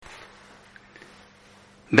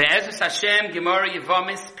Be'ezus Hashem, Gemara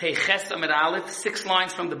Yevamis, Peiches Amid Aleph, 6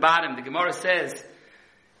 lines from the bottom. The Gemara says,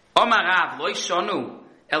 Omar Rav, Lo Shonu,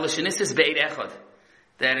 El Shenisis Be'ed Echad.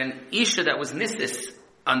 That an Isha that was Nisis,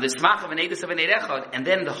 on the smach of an Eidus of an Eid Echad, and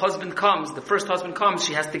then the husband comes, the first husband comes,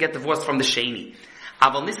 she has to get divorced from the Sheni.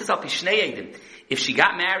 Aval Nisis al Pishnei Eidim. If she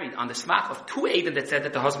got married on the smach of 2 Eidim that said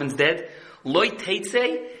that the husband's dead, Loi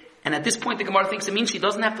Teitzei, and at this point the Gemara thinks it means she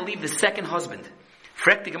doesn't have to leave the second husband.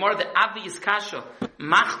 Frek the Gemara, the Avi is Kasha,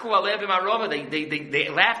 Machku Alev Marova, they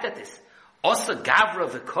laughed at this. Osa Gavra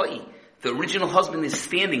V'koi, the original husband is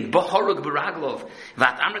standing, Bahorug Baraglov,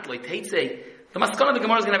 Vat Amrit Loi Teitzei. The maskana of the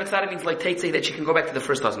Gemara is going to have a tzara means like Teitzei that she can go back to the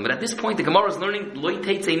first husband. But at this point, the Gemara is learning Loi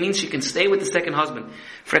Teitzei means she can stay with the second husband.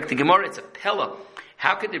 Frek the Gemara, it's a pella.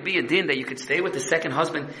 How could there be a din that you could stay with the second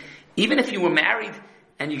husband, even if you were married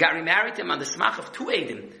and you got remarried to him on the smach of 2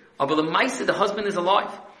 Eidim? But the Maisa, the husband is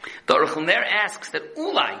alive. The Aruch LaNer asks that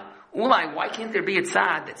Ulai, why can't there be a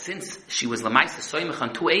tzad that since she was Lamaisa Soymech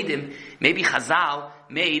on 2 Eidim, maybe Chazal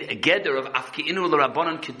made a geder of Afki'inu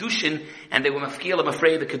l'Rabbanon Kedushin, and they were mafkiel, I'm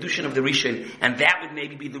afraid, the Kedushin of the Rishon, and that would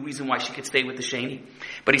maybe be the reason why she could stay with the Sheni.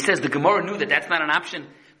 But he says the Gemara knew that that's not an option,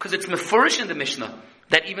 because it's mefurish in the Mishnah,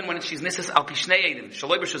 that even when she's Nisas al Pishnei Eidim,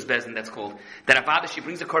 Shaloi B'Shus Bezin, that's called, that Avada, she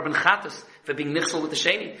brings a korban chatos for being nichsel with the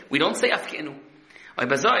Sheni. We don't say Afki'inu.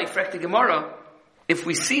 Bazai, frek the Gemara, if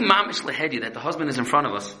we see mamish lehedi that the husband is in front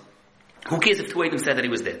of us, who cares if 2 Eidim said that he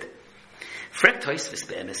was dead? Frek toisvis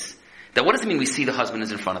be'emes. That what does it mean we see the husband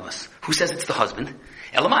is in front of us? Who says it's the husband?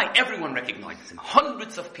 Elamai, everyone recognizes him.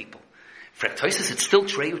 Hundreds of people. Frek toisvis, it's still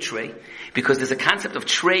trey or trey, because there's a concept of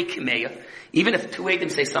trey kimeya. Even if 2 Eidim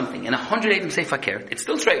say something and 100 Eidim say fakir, it's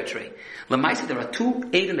still trey or trey. Lamaisa, there are 2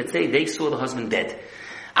 Eidim that say they saw the husband dead.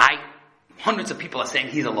 Hundreds of people are saying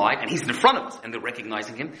he's alive, and he's in front of us, and they're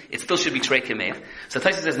recognizing him. It still should be Trei Kameya. So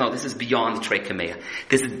Taisa says, no, this is beyond Trei Kameya.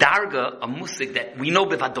 This is Darga, a musik that we know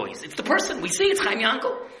Bevadois. It's the person. We see it's Chaim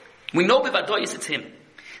Yankel. We know Bevadois, it's him.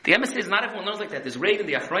 The emes is not everyone knows like that. There's raid in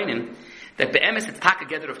the Afroinim that be'emes it's taka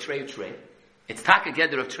gather of Trei Utrei. It's taka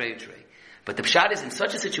gather of Trei Utrei. But the pshat is in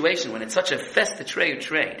such a situation when it's such a festa Trei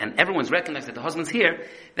Utrei, and everyone's recognized that the husband's here,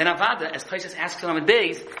 then Avada, as Taisa asks on the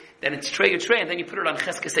days, then it's Trei Utrei, and then you put it on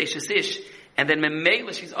Cheskesei Shesish, and then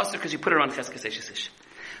Memela, she's usher because you put her on Cheskesei Shesish.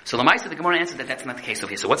 So Lamaisa, the Gemara answers that that's not the case over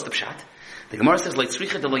here. So what's the pshat? The Gemara says,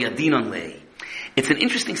 it's an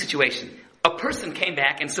interesting situation. A person came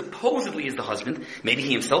back and supposedly is the husband. Maybe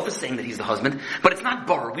he himself is saying that he's the husband, but it's not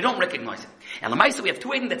bar. We don't recognize him. And Lamaisa, we have 2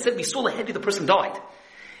 Eidim that said we saw the head of the person died.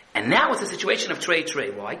 And now it's a situation of Trei.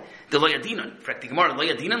 Why? The loyadinan. In fact, the Gemara,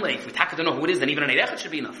 loyadinan lei. If we don't know who it is, then even an Eirechad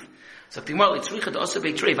should be enough. So the Gemara, litzricha also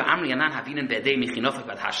be Trei, va'amri anan havinan be'edei michinofak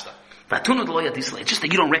bad hashta. Va'tunu the loyadisla. It's just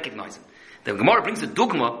that you don't recognize him. The Gemara brings a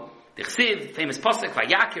dogma, the Chsiv, famous pasuk,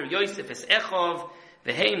 va'yakir Yosef es echov,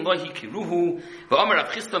 v'heim lohi kiruhu, va'omer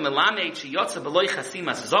Rav Chisda melamed, sheyotza b'loi chasim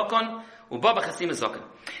as zokon, u'baba chasim as zokon.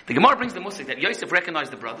 The Gemara brings the musik that Yosef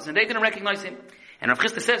recognized the brothers, and they didn't recognize him. And Rav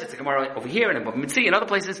Chisda says, it's a Gemara over here, and in Bava Metzia, and other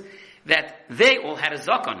places, that they all had a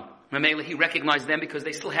zakon. Mamela, he recognized them because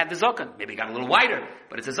they still had the zakon. Maybe he got a little wider,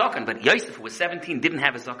 but it's a zakon. But Yosef, who was 17, didn't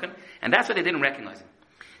have a zakon, and that's why they didn't recognize him.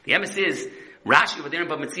 The emes is, Rashi over there in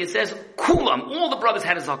Bava Metzia says, Kulam, all the brothers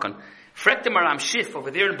had a zakon. Frek the Maram Shif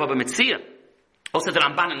over there in Bava Metzia, also the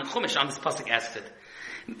Ramban and the Chumash on this pasuk asks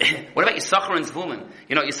it. What about Yisachar and Zvulun?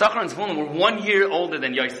 You know, Yisachar and Zvulun were 1 year older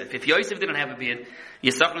than Yosef. If Yosef didn't have a beard,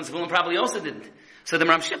 Yisachar and Zvulun probably also didn't. So the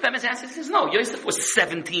Maram Shif Emes answers, says, no, Yosef was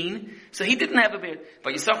 17, so he didn't have a beard.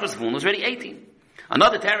 But Yisachar and Zvulun was already 18.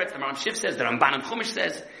 Another teretz, the Maram Shif says, the Ramban and Chumash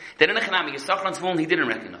says, that in the Chanami, Yisachar and Zvulun he didn't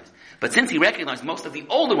recognize. But since he recognized most of the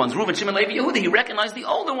older ones, Reuven, Shimon, Levi, Yehuda, he recognized the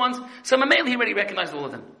older ones, so Mamela, he already recognized all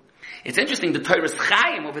of them. It's interesting, the Torah's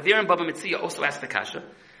Chaim over there in Bava Metzia also asked the Kasha,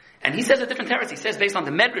 and he says a different teretz. He says, based on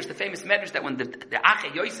the Medrash, the famous Medrash, that when the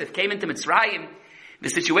Ache Yosef came into Mitzrayim, the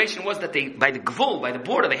situation was that they, by the Gvul, by the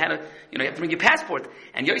border, they had you have to bring your passport.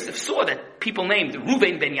 And Yosef saw that people named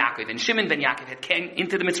Reuven ben Yaakov and Shimon ben Yaakov had came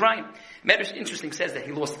into the Mitzrayim. Medrash, interesting, says that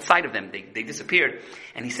he lost sight of them. They disappeared.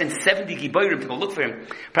 And he sent 70 Giborim to go look for him.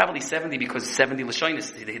 Probably 70 because 70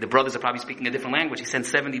 Lashonis. The brothers are probably speaking a different language. He sent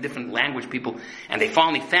 70 different language people. And they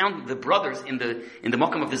finally found the brothers in the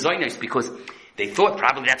Mokum of the Zionis because they thought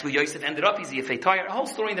probably that's where Yosef ended up. He's a Yefei Tayar. A whole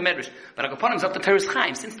story in the Medrash. But Agapanim is up to Teres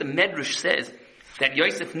Chaim. Since the Medrash says that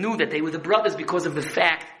Yosef knew that they were the brothers because of the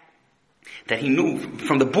fact that he knew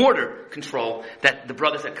from the border control that the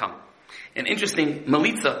brothers had come. An interesting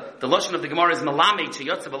Malitza, the Lashon of the Gemara is Malamed,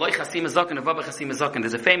 Sheyotze B'loi Chasim Azaken, Avaba Chasim Azaken.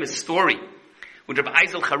 There's a famous story with Rabbi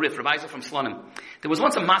Eisel Charif, Rabbi Eisel from Slonim. There was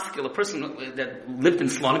once a maskil, a person that lived in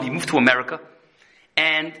Slonim. He moved to America,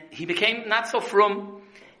 and he became not so frum,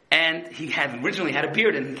 and he had originally had a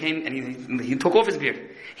beard, and he came and he took off his beard.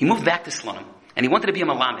 He moved back to Slonim, and he wanted to be a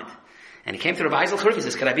Malamed. And he came to Rabbi Eisel Churif. He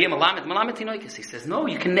says, "Can I be a Malamed? Malamed Tinoikis?" He says, "No,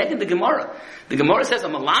 you can negate the Gemara. The Gemara says a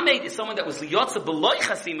Malamed is someone that was liyotza beloy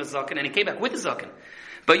chasima zaken, and he came back with a zaken.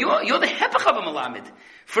 But you're the hepech of a Malamed.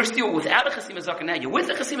 First you were without a chasima zaken, now you're with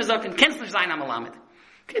a chasima zaken. Kennst nicht sein a Malamed."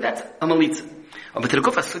 Okay, that's a Malitza. But to the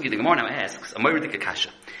Kufa Sugi, the Gemara now asks, a Moiridik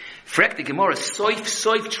Akasha. Frek the Gemara, soif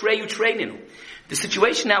treyu treininu. The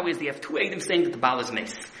situation now is they have two Eidim saying that the Baal is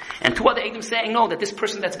Mace. And two other Eidim saying, no, that this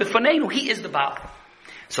person that's Befanenu, he is the Baal.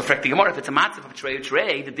 So frek the Gemara, if it's a matzav of treyu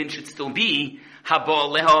trei, the din should still be,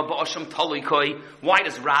 haba leha ba'asham taloi koi. Why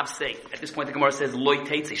does Rav say? At this point the Gemara says, loy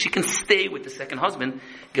teitze. She can stay with the second husband.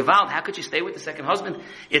 Gewalt, how could she stay with the second husband?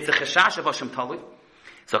 It's a cheshash of asham taloi.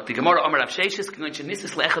 So the Gemara Amar Rav Sheshes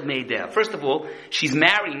Nisis Le'echad Meideh. First of all, she's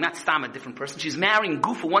marrying not Stam, a different person. She's marrying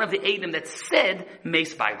Gufa, one of the Eidim that said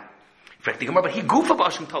Meis Baila. In fact, the Gemara, but he Gufa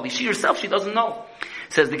B'Ashim Tali. She herself, she doesn't know.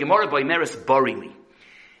 Says the Gemara by Meres Barili.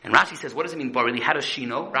 And Rashi says, what does it mean Barili? How does she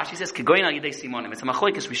know? Rashi says Kegoyin Al Yidei Simonim. It's a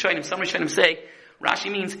Machoikas Rishonim. Some Rishonim say Rashi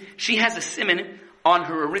means she has a siman on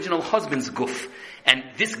her original husband's guf. And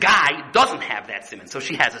this guy doesn't have that siman. So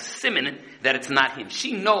she has a siman that it's not him.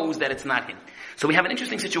 She knows that it's not him. So we have an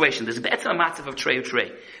interesting situation. There's a matzav of trei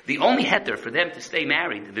u'trei. The only heter for them to stay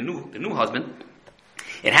married, the new husband,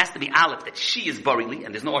 it has to be aleph that she is barili,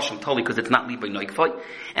 and there's no asham toli because it's not li by noikfoi,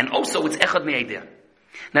 and also it's echad me'edeh.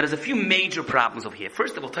 Now there's a few major problems over here.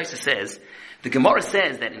 First of all, Taisa says, the Gemara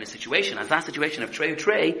says that in a situation, as that situation of trei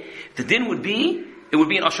u'trei, the din would be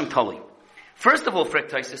an asham toli. First of all, Frek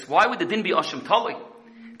Taisis, why would the din be asham toli?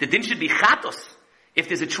 The din should be chatos. If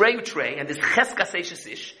there's a trei u'trei and there's cheskas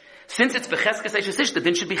eishesish, since it's becheskas eishesish, the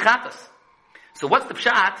din should be chatos. So what's the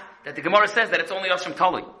pshat that the Gemara says that it's only asham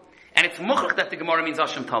toli? And it's muchach that the Gemara means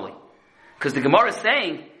asham toli. Because the Gemara is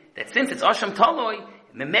saying that since it's asham toli,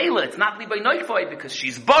 memela, it's not li by noikfoi because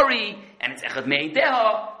she's bari, and it's echad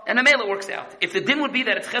me'edeha, and memela works out. If the din would be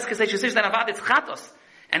that it's cheskas eishesish, then avad it's chatos.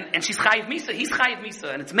 And she's chayiv misa, he's chayiv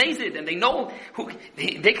misa, and it's mazid, and they know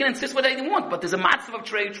they can insist what they want, but there's a matzav of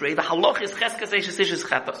trei, the halach is cheskas eishesish is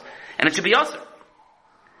chatos, and it should be asur.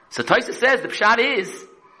 So Taisa says the pshat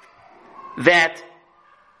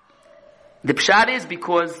is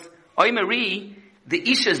because Oimeri,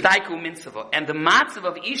 the Isha is Daiku Minsava, and the matzav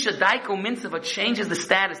of Isha Daiku Minsava changes the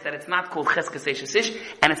status that it's not called Cheskas Eishesish,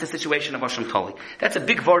 and it's a situation of Asham Toli. That's a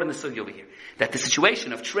big word in the sugi over here. That the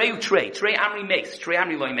situation of Trei Amri Meis, Trei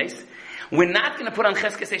Amri Loi Meis, we're not going to put on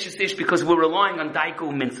Cheskas Eishesish because we're relying on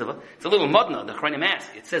Daiku Minsava. It's a little modna, the Chronim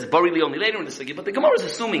asks. It says Barili only later in the sugi, but the Gemara is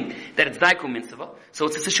assuming that it's Daiku Minsava. So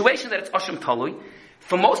it's a situation that it's Asham Toli.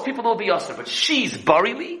 For most people it will be Asr, but she's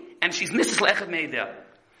Barili, and she's Nisis Le'echad Meideh.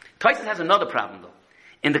 Tyson has another problem though.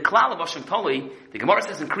 In the klal of Asham Talui, the Gemara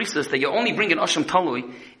says in Krisus that you only bring in Asham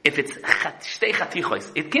Talui if it's shtei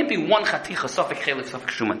chatichos. It can't be one chaticha, sofik chelif, sofik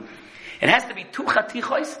shuman. It has to be two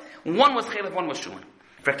chatichos, one was chelif, one was shuman.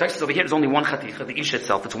 For Tyson over here there's only one chaticha, the Isha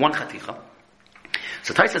itself, it's one chaticha.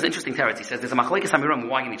 So Tyson has interesting teretz. He says there's a machlekes amiram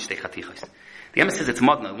why you need shtei chatichos. The Yama says it's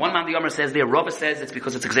modna. One man the Yama says there, Rava says it's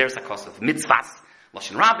because it's exeris hakosov, mitzvahs,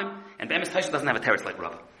 lashon rabim, and Be'emes Tyson doesn't have a teretz like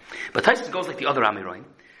Rava. But Tyson goes like the other Amiroim.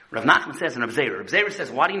 Rav Nachman says and Rav Zeir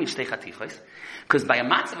says, why do you need shtei chatichos? Because by a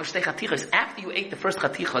matzav of shtei chatichos, after you ate the first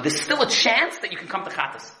chaticha, there's still a chance that you can come to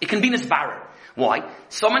chatas. It can be nisbarer. Why?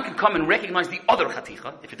 Someone can come and recognize the other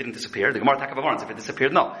chaticha, if it didn't disappear. The Gemara Takavavarans, if it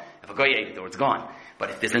disappeared, no. If a guy ate it, or it's gone. But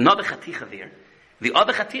if there's another chaticha there, the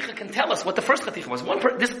other chaticha can tell us what the first chaticha was.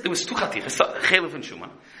 There was two chatichas, Chelif and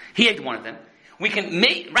Shuman. He ate one of them. We can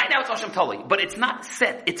make, right now it's Asham Tali, but it's not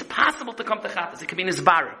set. It's possible to come to chatas. It could be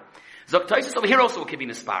nisbarer. Zok Taisus over here also could be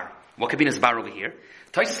nisbar. What could be nisbar over here?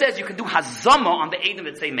 Taisus says you can do hazama on the Eidim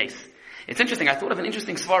that say mace. It's interesting. I thought of an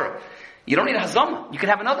interesting svara. You don't need a hazama. You could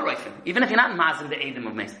have another rifle. Even if you're not mazim the Eidim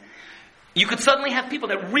of mace. You could suddenly have people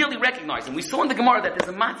that really recognize him. We saw in the Gemara that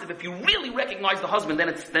there's a matzav. If you really recognize the husband, then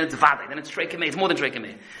it's vade. Then it's trei kamei. It's more than trei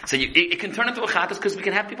kamei. So it can turn into a chatas because we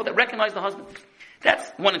can have people that recognize the husband.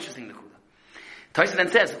 That's one interesting nekuda. Taisa then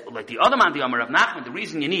says, like the other man, the Amar of Nachman, the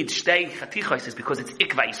reason you need shtei chatichos is because it's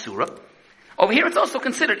ikva isura. Over here, it's also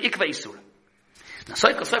considered ikva isura. Now,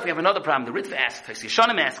 Soif, we have another problem. The Ritva asks, Taisa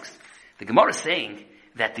Yeshanim asks, the Gemara is saying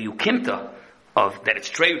that the ukimta of that it's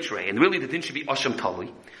trei, and really the din should be asham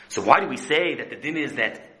talui. So why do we say that the din is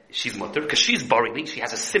that she's mutter? Because she's barili, she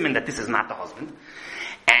has a siman that this is not the husband,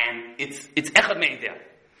 and it's echad meideh.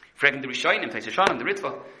 Fragment the Rishonim, Taisa Yeshanim, the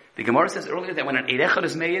Ritva. The Gemara says earlier that when an Eid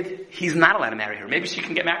is made, he's not allowed to marry her. Maybe she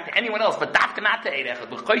can get married to anyone else, but dafka not to Eid Echad,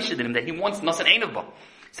 that he wants Nasan Einav.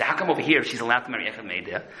 So how come over here she's allowed to marry Echad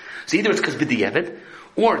Meideh? So either it's because B'di'evet,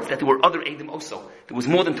 or it's that there were other Eidim also. There was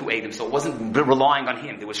more than 2 Eidim, so it wasn't relying on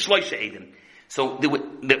him. There was Shloisha Eidim. So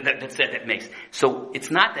that makes. So it's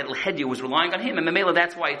not that L'Hedya was relying on him, and Mamela,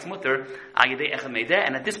 that's why it's mutter Ayadei Echad Meideh.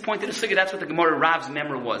 And at this point in the sugya, that's what the Gemara Rav's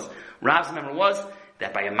memory was. Rav's memory was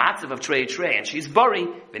that by a matzav of Trei, and she's bari,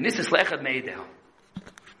 V'nisis L'Echad Meideh.